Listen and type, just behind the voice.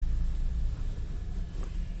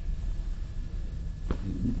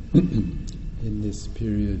in this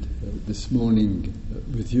period this morning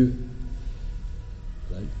with you.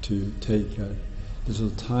 I'd like to take a little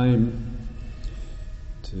time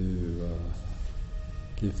to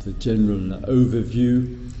give the general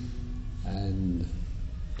overview and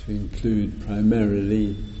to include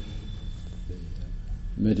primarily the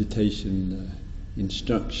meditation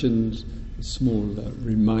instructions, small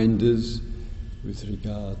reminders with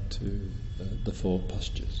regard to the four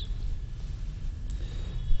postures.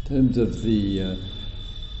 In terms of the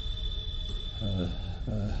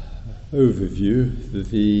overview,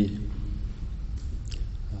 the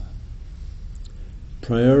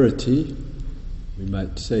priority, we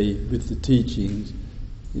might say, with the teachings,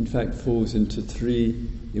 in fact falls into three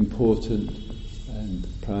important and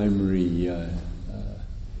primary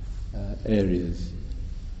areas,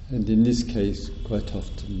 and in this case quite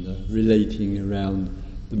often relating around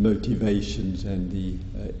the motivations and the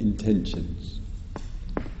intentions.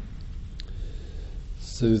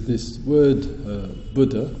 So this word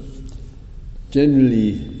Buddha,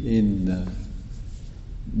 generally in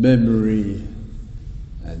memory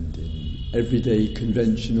and in everyday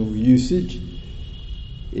conventional usage,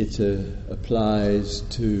 it applies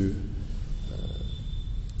to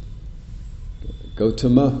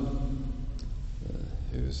Gautama,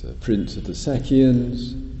 who was a prince of the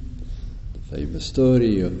Sakyans, the famous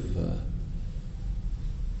story of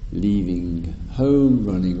leaving home,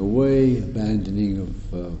 running away, abandoning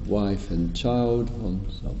of wife and child on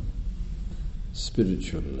some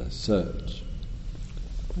spiritual search,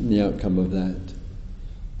 and the outcome of that,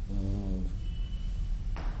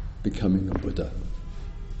 becoming a Buddha,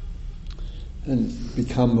 and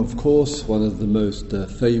become, of course, one of the most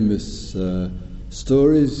famous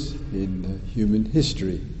stories in human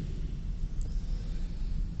history.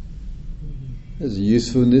 There's a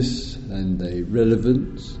usefulness and a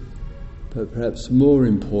relevance, but perhaps more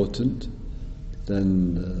important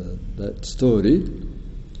than that story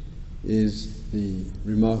is the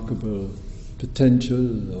remarkable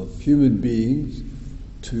potential of human beings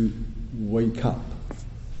to wake up,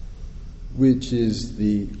 which is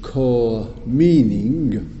the core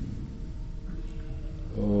meaning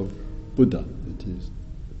of Buddha. It is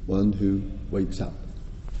one who wakes up.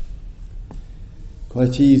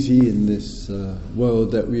 Quite easy in this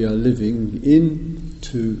world that we are living in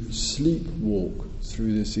to sleepwalk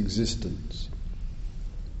through this existence,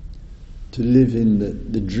 to live in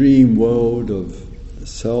the dream world of the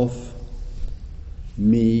self,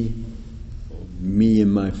 me, or me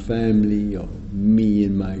and my family, or me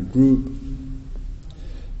and my group,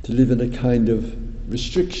 to live in a kind of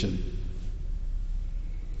restriction,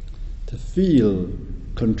 to feel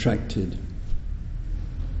contracted,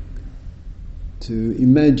 to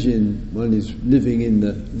imagine one is living in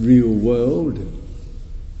the real world,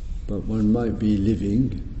 but one might be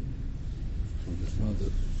living, from a rather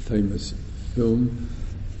famous film,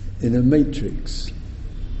 in a matrix,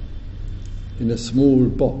 in a small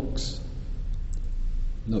box,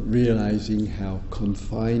 not realizing how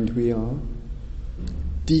confined we are,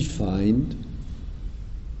 defined,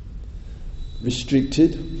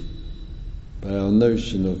 restricted by our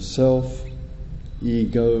notion of self,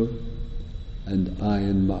 ego, and I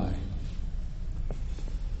and my.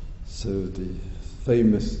 So the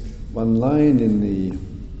famous one line in the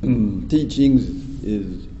teachings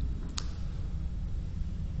is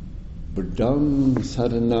Buddhang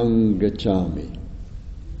Saranang Gacchami.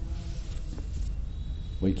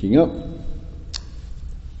 Waking up,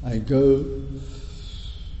 I go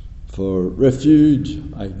for refuge,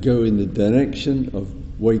 I go in the direction of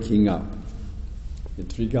waking up.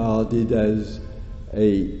 It's regarded as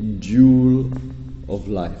a jewel of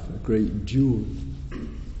life, a great jewel.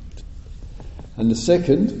 And the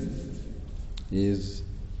second is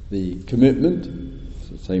the commitment. It's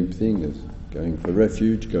the same thing as going for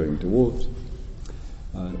refuge, going towards.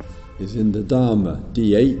 Is in the Dharma,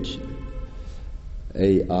 D-H-A-R-M-A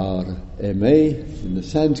in the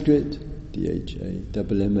Sanskrit,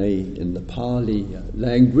 D-H-A-M-M-A in the Pali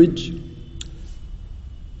language.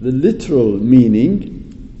 The literal meaning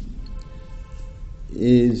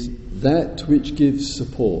is that which gives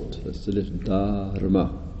support. That's the little Dharma.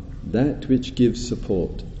 That which gives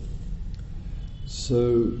support.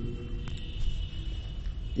 So,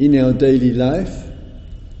 in our daily life,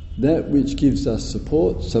 that which gives us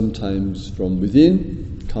support, sometimes from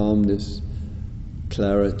within, calmness,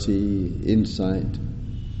 clarity, insight.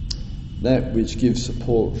 That which gives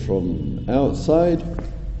support from outside,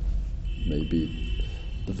 maybe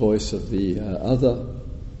the voice of the other,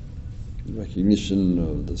 recognition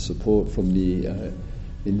of the support from the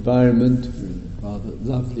environment, rather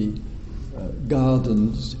lovely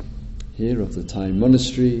gardens here of the Thai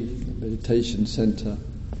monastery, the meditation center.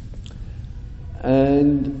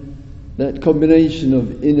 And that combination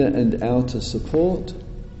of inner and outer support,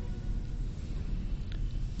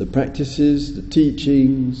 the practices, the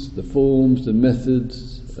teachings, the forms, the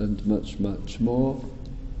methods, and much, much more,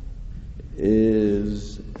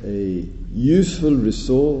 is a useful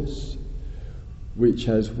resource which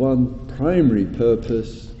has one primary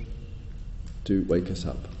purpose: to wake us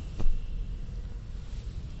up.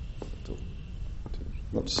 To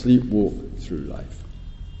not sleepwalk through life.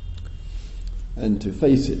 And to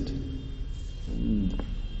face it. And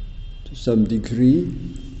to some degree,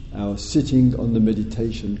 our sitting on the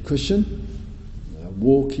meditation cushion, our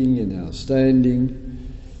walking and our standing,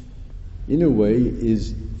 in a way,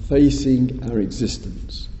 is facing our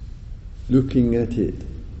existence, looking at it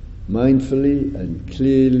mindfully and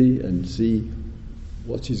clearly, and see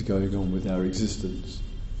what is going on with our existence,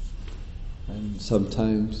 and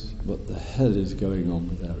sometimes what the hell is going on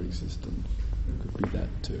with our existence. It could be that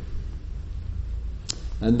too.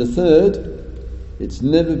 And the third, it's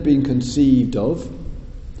never been conceived of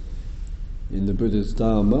in the Buddha's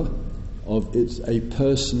Dharma of it's a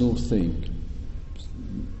personal thing.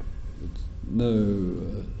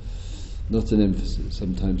 No, not an emphasis.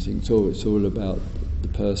 Sometimes it's all about the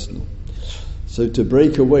personal. So to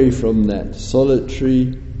break away from that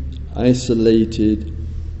solitary, isolated,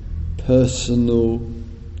 personal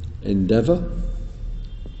endeavor,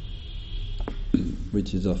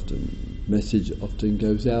 which is message often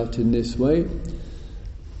goes out in this way.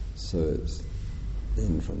 So it's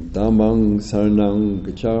from Dhammang Saranang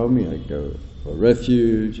Gacchami, I go for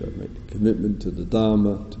refuge, I make a commitment to the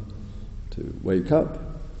Dharma, to wake up.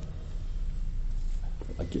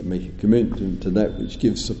 I make a commitment to that which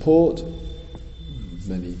gives support.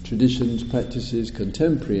 Many traditions, practices,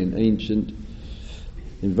 contemporary and ancient,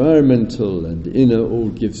 environmental and inner, all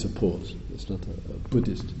give support. It's not a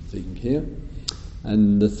Buddhist thing here.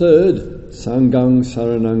 And the third, Sanghang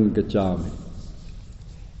Saranang Gacchami.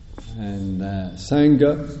 And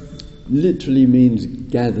Sangha literally means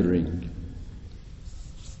gathering.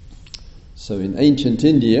 So in ancient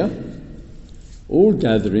India, all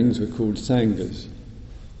gatherings were called Sanghas.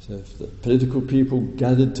 So if the political people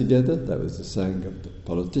gathered together, that was the Sangha, the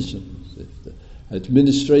politicians. If the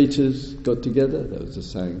administrators got together, that was the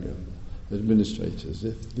Sangha, administrators.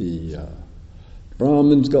 If the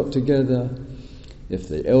Brahmins got together, if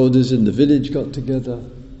the elders in the village got together.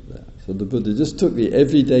 So the Buddha just took the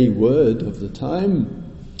everyday word of the time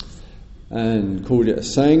and called it a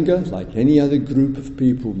Sangha, like any other group of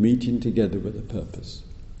people meeting together with a purpose.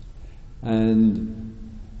 And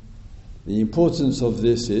the importance of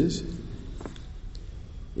this is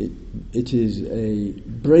it is a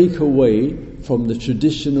breakaway from the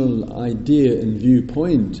traditional idea and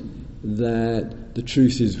viewpoint that the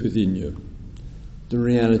truth is within you. The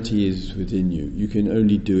reality is within you. You can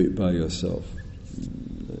only do it by yourself.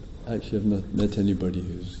 Actually, I've not met anybody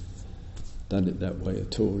who's done it that way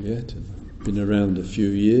at all yet. I've been around a few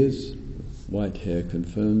years. White hair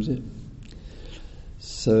confirms it.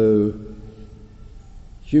 So,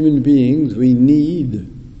 human beings, we need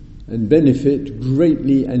and benefit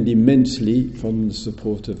greatly and immensely from the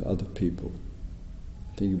support of other people.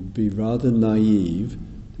 I think it would be rather naive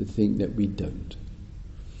to think that we don't.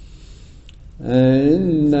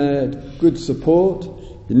 And that good support,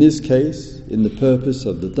 in this case, in the purpose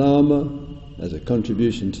of the Dharma, as a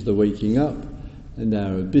contribution to the waking up, and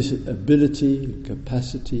our ability,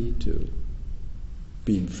 capacity to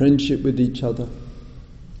be in friendship with each other,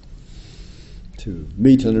 to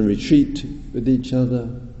meet on a retreat with each other,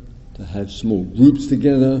 to have small groups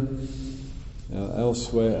together,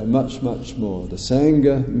 elsewhere, and much, much more. The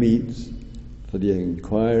Sangha meets for the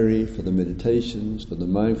inquiry, for the meditations, for the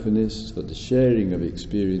mindfulness, for the sharing of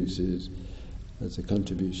experiences as a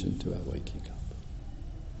contribution to our waking up.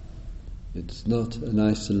 It's not an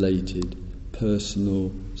isolated,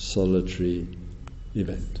 personal, solitary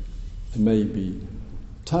event. There may be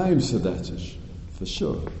times for that, for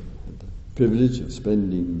sure. The privilege of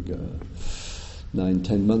spending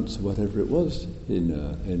 9-10 months, or whatever it was, in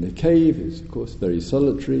a cave is, of course, very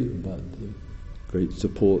solitary, but great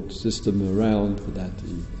support system around for that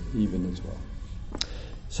even as well.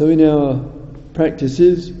 So in our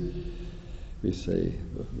practices, we say,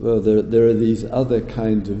 well, there are these other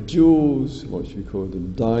kinds of jewels, what should we call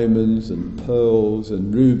them, diamonds and pearls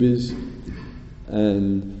and rubies,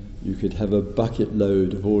 and you could have a bucket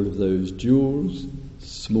load of all of those jewels,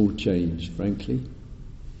 small change, frankly.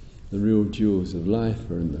 The real jewels of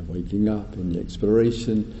life are in the waking up, in the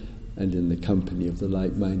exploration, and in the company of the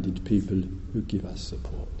like-minded people who give us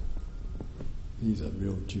support. These are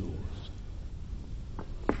real jewels.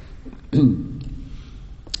 And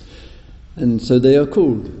so they are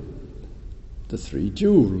called the three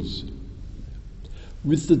jewels.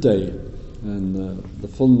 With the day and the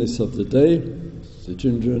fullness of the day,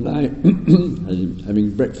 Sujindra and I,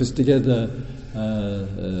 having breakfast together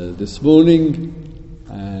this morning,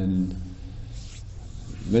 and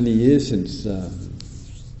many years since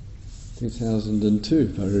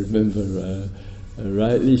 2002, if I remember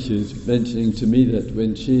rightly, she was mentioning to me that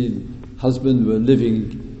when she and husband were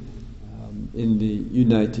living in the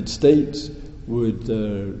United States, would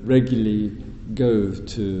regularly go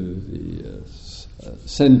to the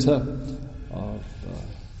centre of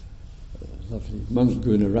lovely monk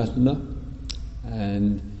Gunaratana,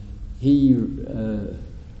 and he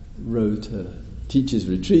wrote teaches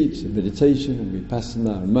retreats and meditation and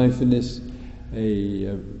vipassana and mindfulness,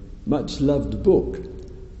 a much loved book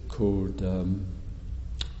called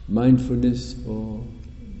Mindfulness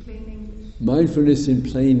in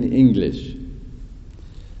Plain English.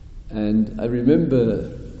 And I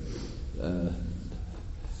remember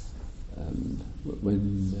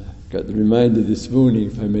when I got the reminder this morning,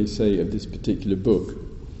 if I may say, of this particular book,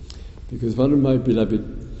 because one of my beloved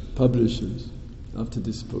publishers, after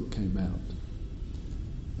this book came out,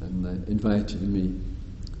 and invited me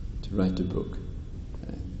to write a book,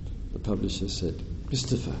 and the publisher said,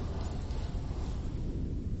 "Christopher,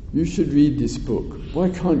 you should read this book. Why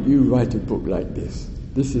can't you write a book like this?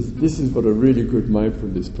 This is what a really good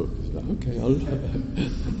mindfulness book is." Like, okay, I'll.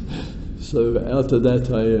 So after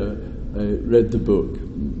that, I read the book,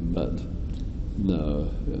 but no,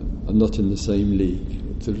 I'm not in the same league.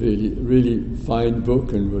 It's a really, really fine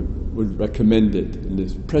book, and would recommend it. And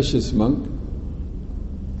this precious monk,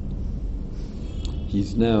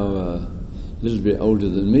 he's now a little bit older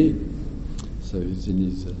than me, so he's in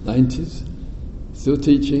his 90s, still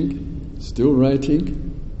teaching, still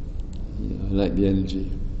writing. I like the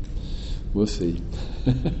energy. We'll see.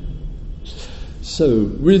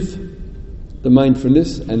 So, with the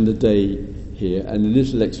mindfulness and the day here, and a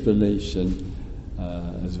little explanation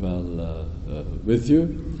as well with you.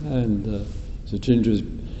 And Sachindra's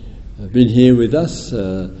been here with us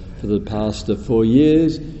for the past 4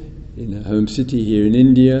 years in her home city here in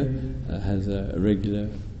India, has a regular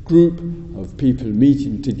group of people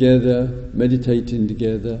meeting together, meditating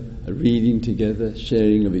together, reading together,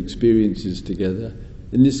 sharing of experiences together.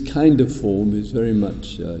 In this kind of form is very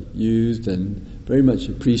much used and very much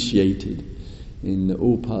appreciated in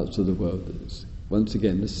all parts of the world. It's, once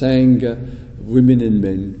again, the Sangha of women and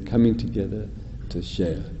men coming together to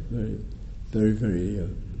share. Very, very, very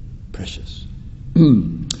precious.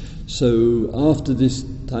 So after this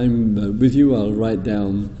time with you, I'll write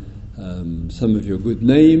down some of your good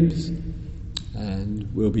names, and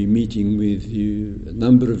we'll be meeting with you, a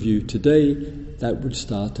number of you today. That would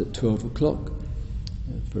start at 12 o'clock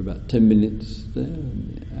for about 10 minutes there,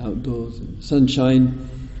 outdoors, in sunshine,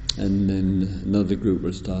 and then another group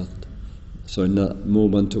will start, more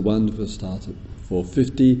one-to-ones will start at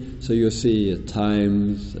 4:50, so you'll see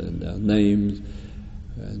times and our names,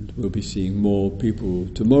 and we'll be seeing more people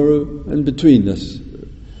tomorrow, and between us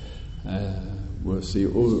we'll see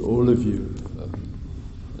all of you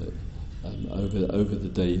over the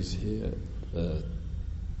days here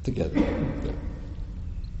together.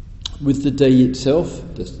 With the day itself,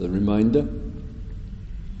 just a reminder,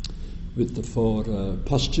 with the 4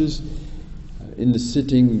 postures, in the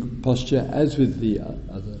sitting posture, as with the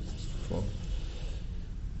other 4,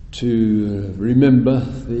 to remember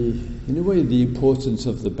in a way, the importance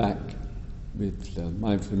of the back with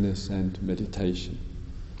mindfulness and meditation.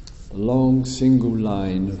 A long single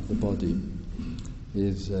line of the body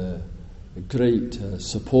is a great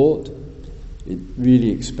support. It really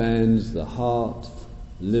expands the heart,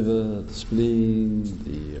 liver, the spleen,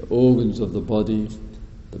 the organs of the body,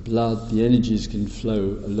 the blood, the energies can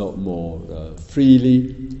flow a lot more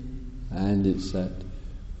freely, and it's that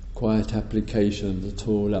quiet application of the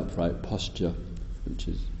tall upright posture, which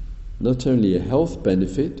is not only a health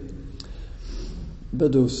benefit,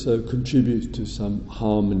 but also contributes to some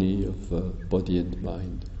harmony of body and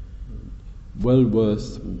mind. Well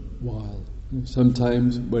worthwhile.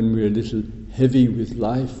 Sometimes when we're a little heavy with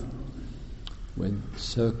life, when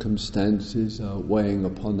circumstances are weighing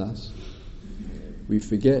upon us, we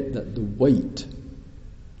forget that the weight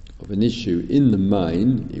of an issue in the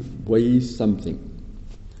mind, it weighs something.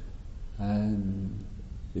 And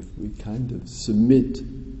if we kind of submit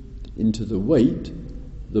into the weight,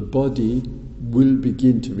 the body will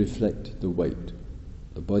begin to reflect the weight.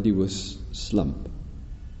 The body will slump,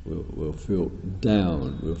 will feel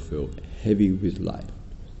down, will feel heavy with life.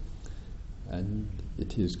 And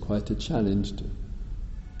it is quite a challenge to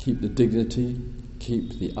keep the dignity,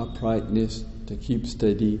 keep the uprightness, to keep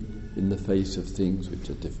steady in the face of things which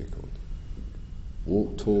are difficult.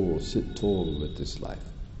 Walk tall, sit tall with this life.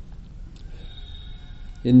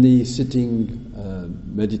 In the sitting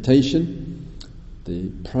meditation,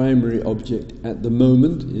 the primary object at the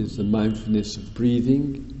moment is the mindfulness of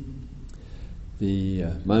breathing. The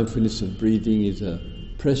mindfulness of breathing is a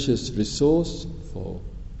precious resource for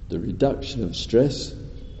the reduction of stress,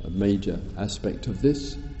 a major aspect of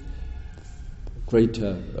this,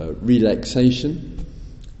 greater relaxation,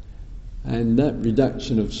 and that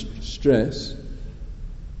reduction of stress,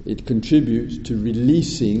 it contributes to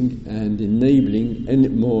releasing and enabling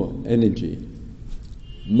more energy.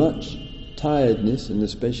 Much tiredness, and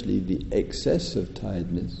especially the excess of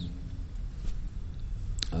tiredness,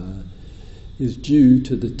 is due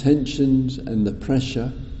to the tensions and the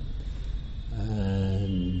pressure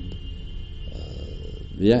and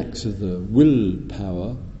the acts of the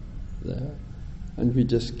willpower there, and we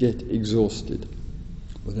just get exhausted,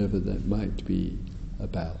 whatever that might be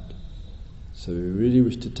about. So we really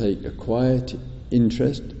wish to take a quiet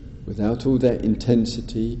interest without all that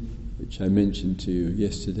intensity which I mentioned to you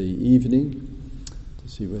yesterday evening, to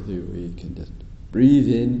see whether we can just breathe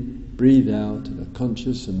in, breathe out in a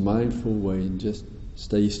conscious and mindful way and just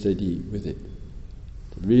stay steady with it.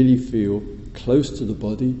 To really feel close to the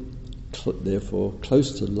body, therefore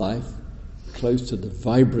close to life, close to the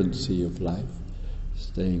vibrancy of life,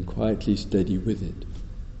 staying quietly steady with it.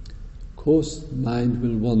 Of course, mind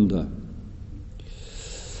will wander.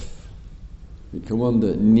 We can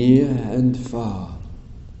wander near and far.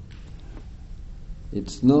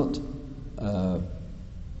 It's not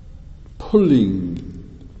pulling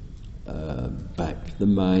back the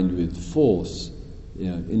mind with force,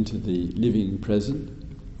 into the living present,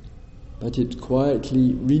 but it's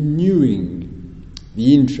quietly renewing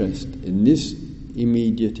the interest in this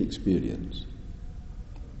immediate experience.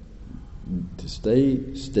 To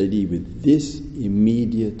stay steady with this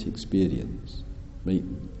immediate experience.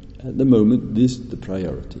 At the moment, this is the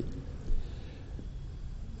priority.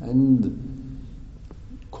 And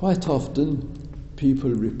quite often,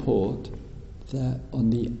 people report that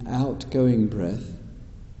on the outgoing breath,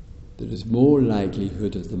 there is more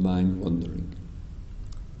likelihood of the mind wandering.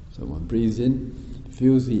 So one breathes in,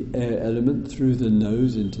 feels the air element through the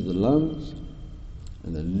nose into the lungs,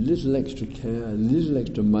 and a little extra care, a little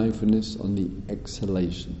extra mindfulness on the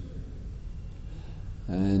exhalation.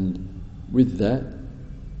 And with that,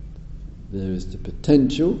 there is the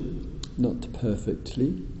potential, not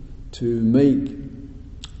perfectly, to make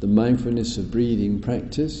the mindfulness of breathing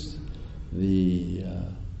practice the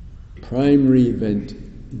primary event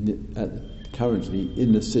currently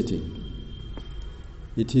in the sitting.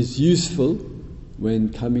 It is useful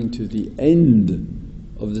when coming to the end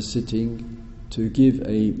of the sitting to give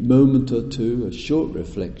a moment or two, a short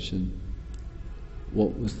reflection,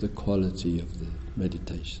 what was the quality of the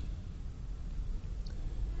meditation.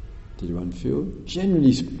 Did one feel?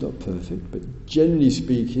 Generally, not perfect, but generally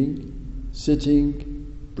speaking,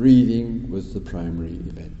 sitting, breathing was the primary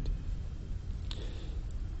event.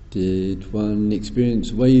 Did one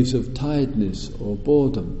experience waves of tiredness or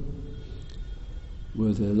boredom?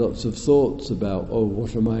 Were there lots of thoughts about,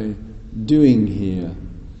 what am I doing here?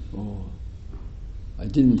 Or, I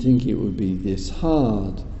didn't think it would be this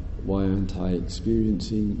hard. Why aren't I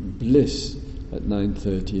experiencing bliss at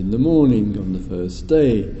 9:30 in the morning on the first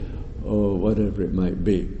day? Or whatever it might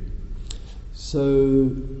be. So,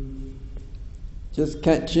 just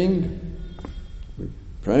catching, with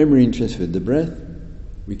primary interest with the breath,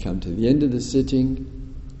 we come to the end of the sitting,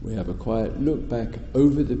 we have a quiet look back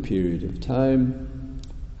over the period of time.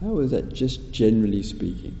 How was that, just generally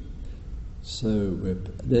speaking? So we're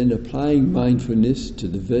then applying mindfulness to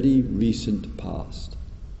the very recent past.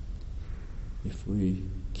 If we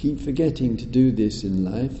keep forgetting to do this in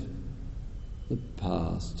life, the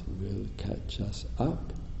past will catch us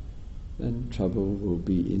up and trouble will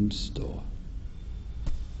be in store.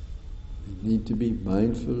 We need to be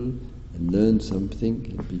mindful and learn something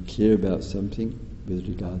and be clear about something with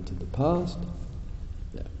regard to the past.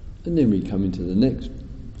 Yeah. And then we come into the next,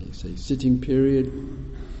 let's say, sitting period,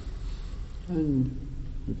 and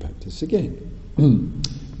we practice again.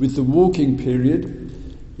 With the walking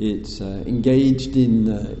period, it's engaged in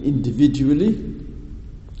individually.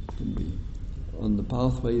 It can be on the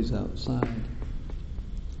pathways outside,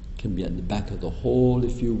 it can be at the back of the hall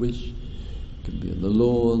if you wish, it can be on the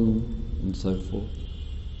lawn and so forth.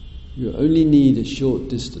 You only need a short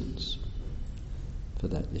distance for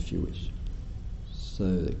that if you wish. So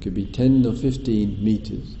it could be 10 or 15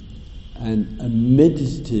 meters, and a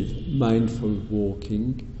meditative mindful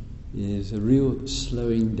walking is a real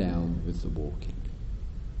slowing down with the walking.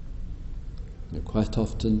 Quite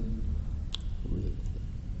often, with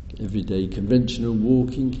everyday conventional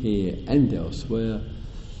walking here and elsewhere,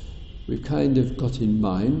 we've kind of got in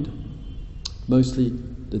mind mostly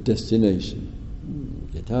the destination.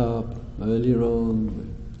 Get up earlier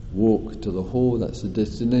on, walk to the hall, that's the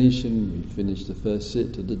destination. We finish the first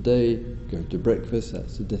sit of the day, go to breakfast,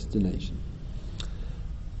 that's the destination.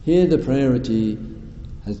 Here the priority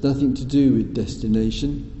has nothing to do with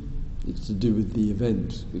destination, it's to do with the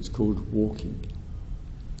event. It's called walking.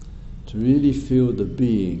 To really feel the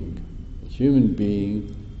being, the human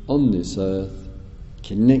being on this earth,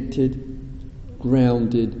 connected,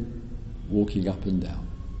 grounded, walking up and down.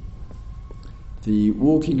 The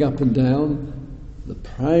walking up and down, the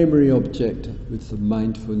primary object with the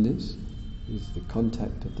mindfulness is the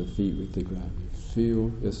contact of the feet with the ground. You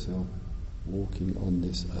feel yourself walking on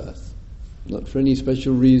this earth. Not for any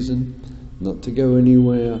special reason, not to go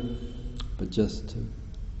anywhere, but just to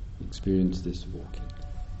experience this walking.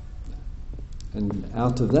 And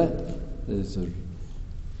out of that, there's a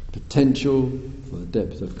potential for a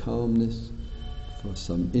depth of calmness, for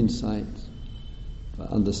some insight, for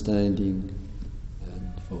understanding,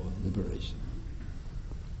 and for liberation.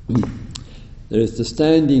 There is the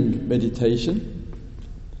standing meditation.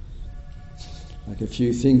 Like a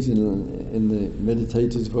few things in the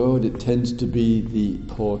meditator's world, it tends to be the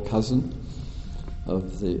poor cousin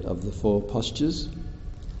of the four postures.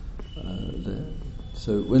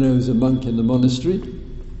 So when I was a monk in the monastery,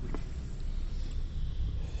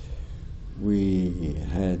 we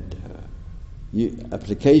had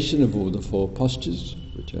application of all the four postures,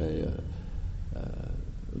 which I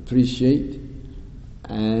appreciate,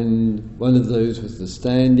 and one of those was the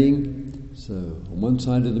standing. So on one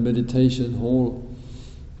side of the meditation hall,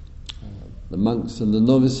 the monks and the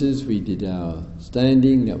novices, we did our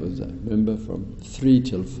standing. That was, I remember, from 3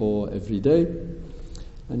 till 4 every day.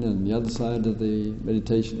 And on the other side of the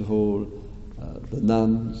meditation hall, the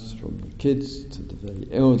nuns, from the kids to the very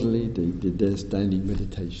elderly, they did their standing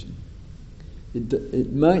meditation.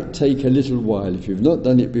 It might take a little while if you've not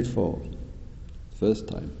done it before, first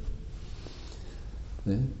time.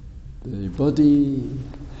 Yeah? The body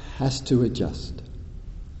has to adjust.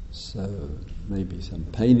 So maybe some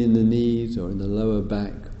pain in the knees or in the lower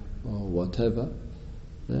back or whatever.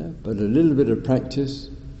 Yeah? But a little bit of practice,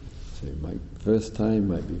 so first time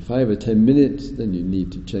might be 5 or 10 minutes, then you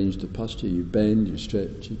need to change the posture, you bend, you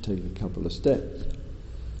stretch, you take a couple of steps.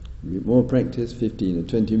 A bit more practice, 15 or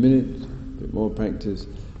 20 minutes, a bit more practice,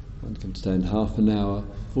 one can stand half an hour,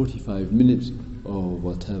 45 minutes or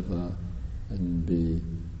whatever, and be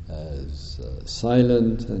as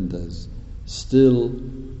silent and as still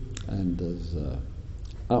and as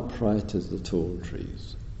upright as the tall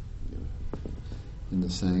trees, in the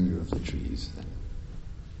sangha of the trees.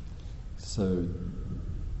 So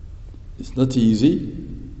it's not easy,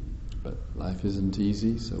 but life isn't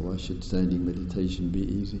easy, so why should standing meditation be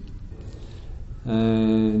easy?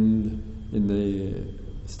 And in the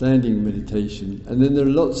standing meditation, and then there are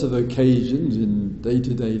lots of occasions in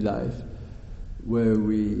day-to-day life where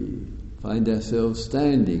we find ourselves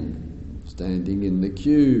standing in the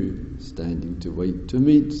queue, standing to wait to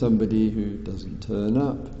meet somebody who doesn't turn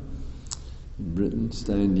up. In Britain,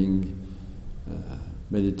 standing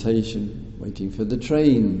meditation, waiting for the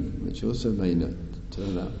train, which also may not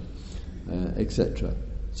turn up, etc.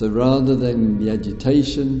 So rather than the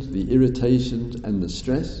agitations, the irritations and the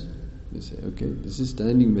stress, you say, okay, this is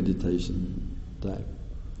standing meditation time.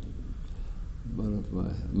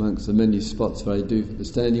 Amongst the many spots that I do for the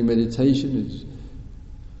standing meditation is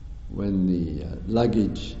when the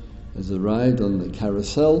luggage has arrived on the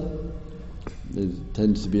carousel. There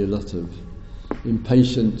tends to be a lot of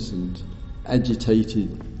impatience and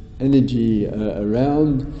agitated energy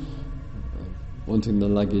around, wanting the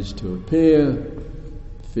luggage to appear,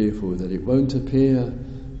 fearful that it won't appear,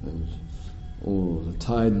 and all the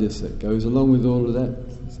tiredness that goes along with all of that.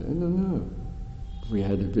 I say, no. If we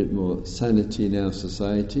had a bit more sanity in our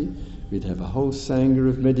society, we'd have a whole sangha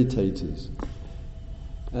of meditators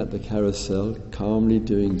at the carousel, calmly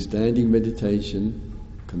doing standing meditation,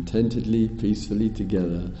 contentedly, peacefully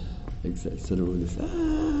together, instead of all this.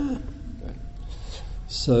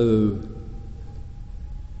 So,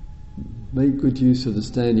 make good use of the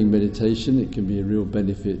standing meditation. It can be a real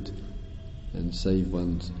benefit and save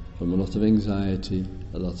one from a lot of anxiety,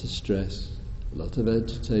 a lot of stress, a lot of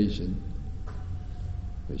agitation,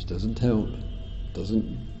 which doesn't help,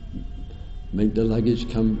 doesn't make the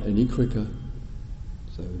luggage come any quicker.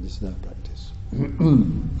 So this is our practice.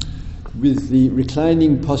 With the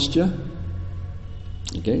reclining posture,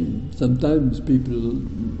 again, sometimes people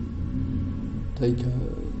take a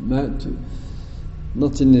mat to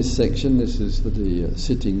Not in this section. This is for the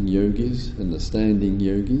sitting yogis and the standing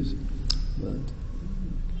yogis. But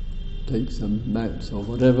take some mats or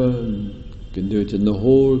whatever, and you can do it in the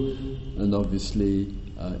hall, and obviously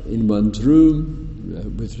in one's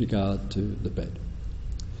room with regard to the bed.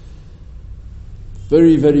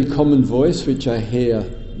 Very, very common voice, which I hear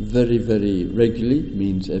very, very regularly,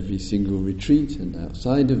 means every single retreat and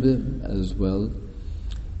outside of it as well,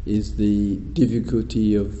 is the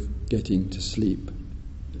difficulty of getting to sleep.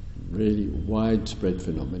 Really widespread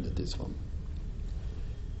phenomenon, this one.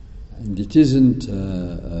 And it isn't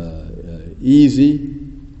easy,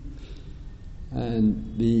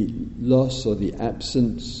 and the loss or the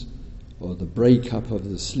absence or the breakup of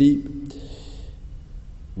the sleep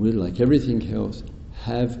will, like everything else,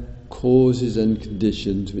 have causes and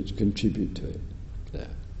conditions which contribute to it.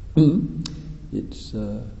 It's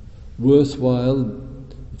worthwhile,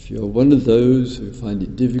 if you're one of those who find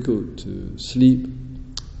it difficult to sleep,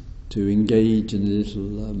 to engage in a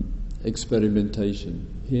little experimentation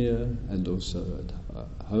here and also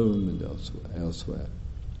at home and elsewhere.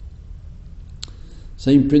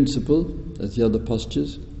 Same principle as the other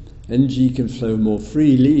postures. Energy can flow more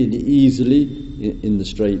freely and easily in the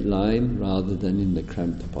straight line rather than in the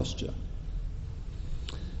cramped posture.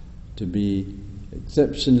 To be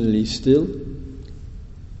exceptionally still,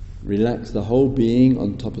 relax the whole being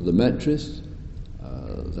on top of the mattress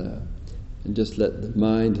there, and just let the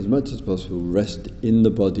mind as much as possible rest in the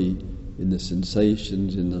body, in the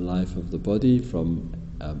sensations, in the life of the body from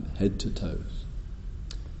head to toes.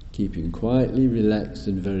 Keeping quietly relaxed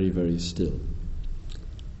and very, very still.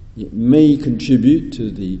 It may contribute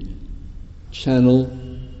to the channel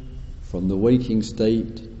from the waking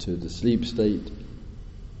state to the sleep state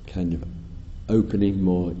kind of opening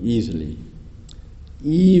more easily,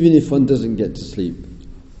 even if one doesn't get to sleep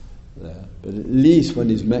there. But at least one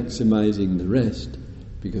is maximizing the rest,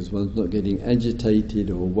 because one's not getting agitated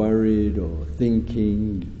or worried or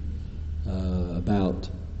thinking about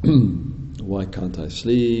why can't I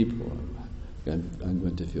sleep, or I'm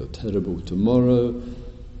going to feel terrible tomorrow.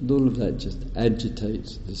 And all of that just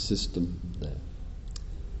agitates the system there.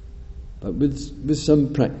 But with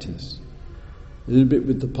some practice, a little bit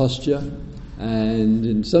with the posture, and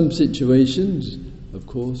in some situations, of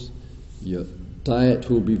course, your diet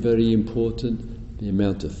will be very important, the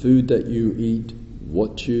amount of food that you eat,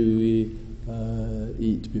 what you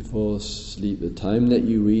eat before sleep, the time that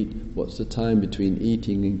you eat, what's the time between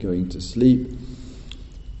eating and going to sleep,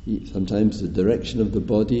 sometimes the direction of the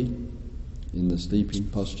body in the sleeping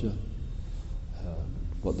posture,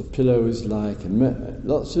 what the pillow is like, and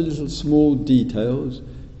lots of little small details.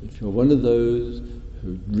 If you're one of those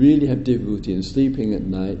who really have difficulty in sleeping at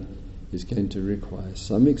night, it's going to require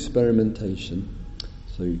some experimentation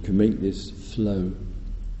so you can make this flow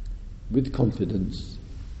with confidence,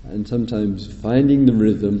 and sometimes finding the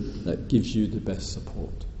rhythm that gives you the best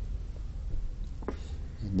support.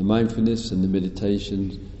 And the mindfulness and the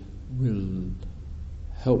meditations will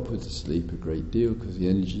help with the sleep a great deal, because the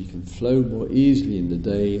energy can flow more easily in the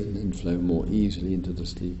day and then flow more easily into the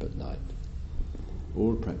sleep at night.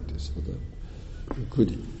 All practice for the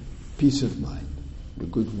good peace of mind, the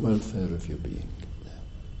good welfare of your being.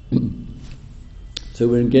 So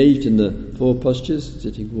we're engaged in the four postures: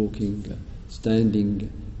 sitting, walking,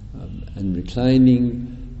 standing, and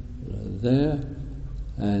reclining there,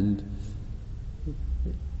 and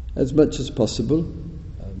as much as possible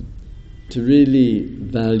to really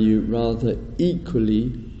value rather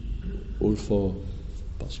equally all four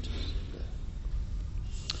postures.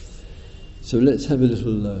 So let's have a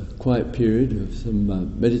little quiet period of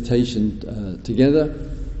some meditation together,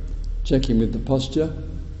 checking with the posture.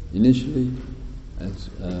 Initially, as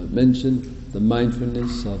mentioned, the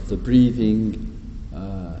mindfulness of the breathing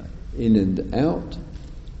in and out,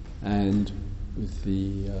 and with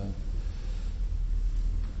the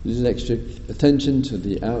little extra attention to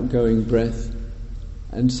the outgoing breath.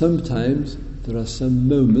 And sometimes there are some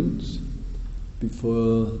moments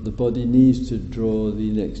before the body needs to draw the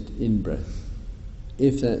next in-breath.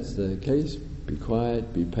 If that's the case, be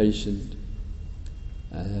quiet, be patient,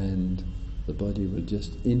 and the body will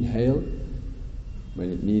just inhale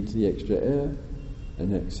when it needs the extra air,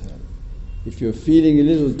 and exhale. If you're feeling a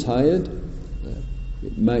little tired,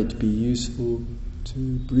 it might be useful to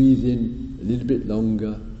breathe in a little bit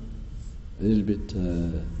longer, a little bit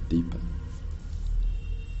deeper.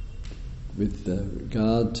 With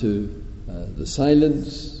regard to the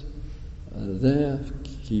silence there,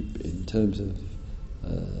 keep in terms of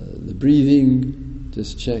the breathing,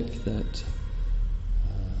 just check that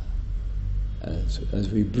as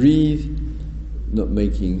we breathe, not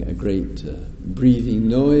making a great breathing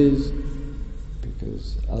noise,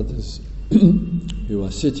 because others who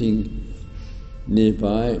are sitting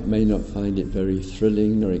nearby may not find it very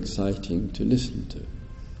thrilling or exciting to listen to.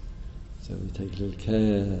 So we take a little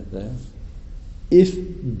care there. If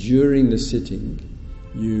during the sitting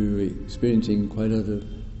you're experiencing quite a lot of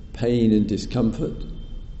pain and discomfort,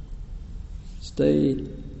 stay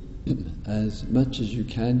as much as you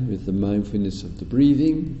can with the mindfulness of the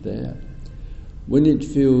breathing there. When it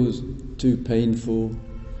feels too painful,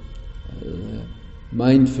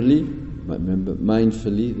 mindfully, remember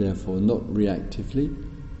mindfully, therefore not reactively,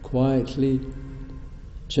 quietly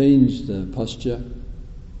change the posture,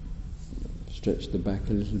 stretch the back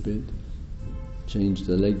a little bit, change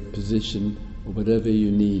the leg position, or whatever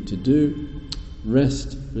you need to do.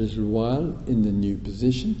 Rest a little while in the new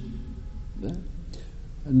position, there.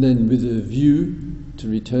 And then with a view to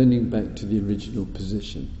returning back to the original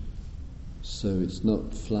position. So it's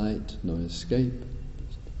not flight nor escape,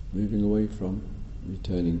 it's moving away from,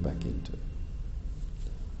 returning back into it.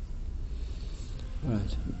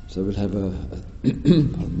 Right, so we'll have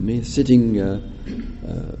a sitting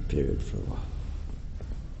period for a while.